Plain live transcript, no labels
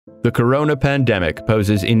The corona pandemic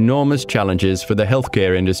poses enormous challenges for the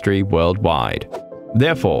healthcare industry worldwide.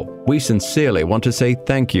 Therefore, we sincerely want to say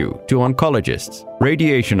thank you to oncologists,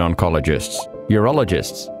 radiation oncologists,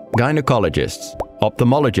 urologists, gynecologists,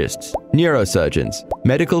 ophthalmologists, neurosurgeons,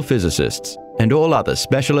 medical physicists, and all other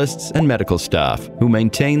specialists and medical staff who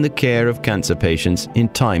maintain the care of cancer patients in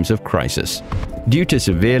times of crisis. Due to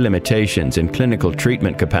severe limitations in clinical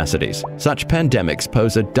treatment capacities, such pandemics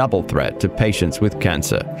pose a double threat to patients with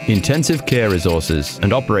cancer. Intensive care resources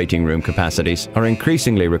and operating room capacities are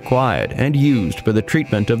increasingly required and used for the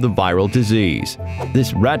treatment of the viral disease.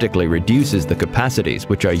 This radically reduces the capacities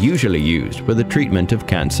which are usually used for the treatment of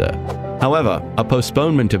cancer. However, a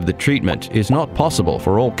postponement of the treatment is not possible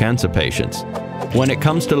for all cancer patients. When it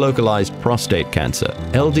comes to localized prostate cancer,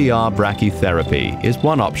 LDR brachytherapy is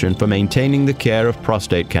one option for maintaining the care of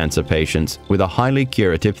prostate cancer patients with a highly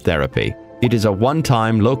curative therapy. It is a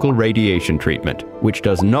one-time local radiation treatment which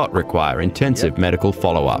does not require intensive medical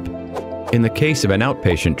follow-up. In the case of an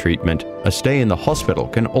outpatient treatment, a stay in the hospital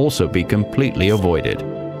can also be completely avoided.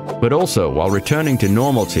 But also, while returning to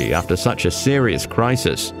normalcy after such a serious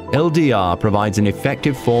crisis, LDR provides an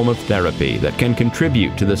effective form of therapy that can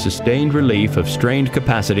contribute to the sustained relief of strained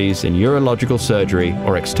capacities in urological surgery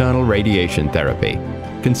or external radiation therapy.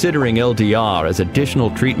 Considering LDR as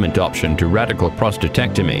additional treatment option to radical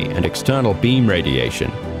prostatectomy and external beam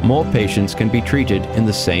radiation, more patients can be treated in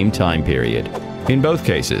the same time period. In both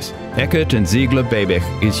cases, Eckert Ziegler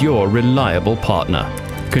BEBIG is your reliable partner,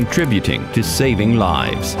 contributing to saving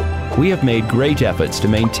lives. We have made great efforts to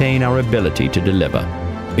maintain our ability to deliver.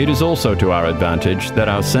 It is also to our advantage that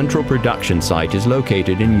our central production site is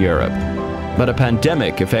located in Europe. But a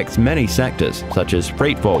pandemic affects many sectors, such as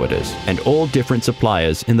freight forwarders and all different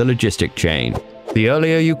suppliers in the logistic chain. The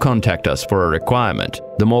earlier you contact us for a requirement,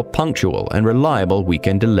 the more punctual and reliable we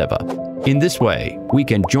can deliver. In this way, we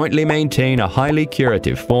can jointly maintain a highly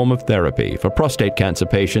curative form of therapy for prostate cancer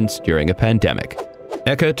patients during a pandemic.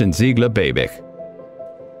 Eckert Ziegler BEBIG.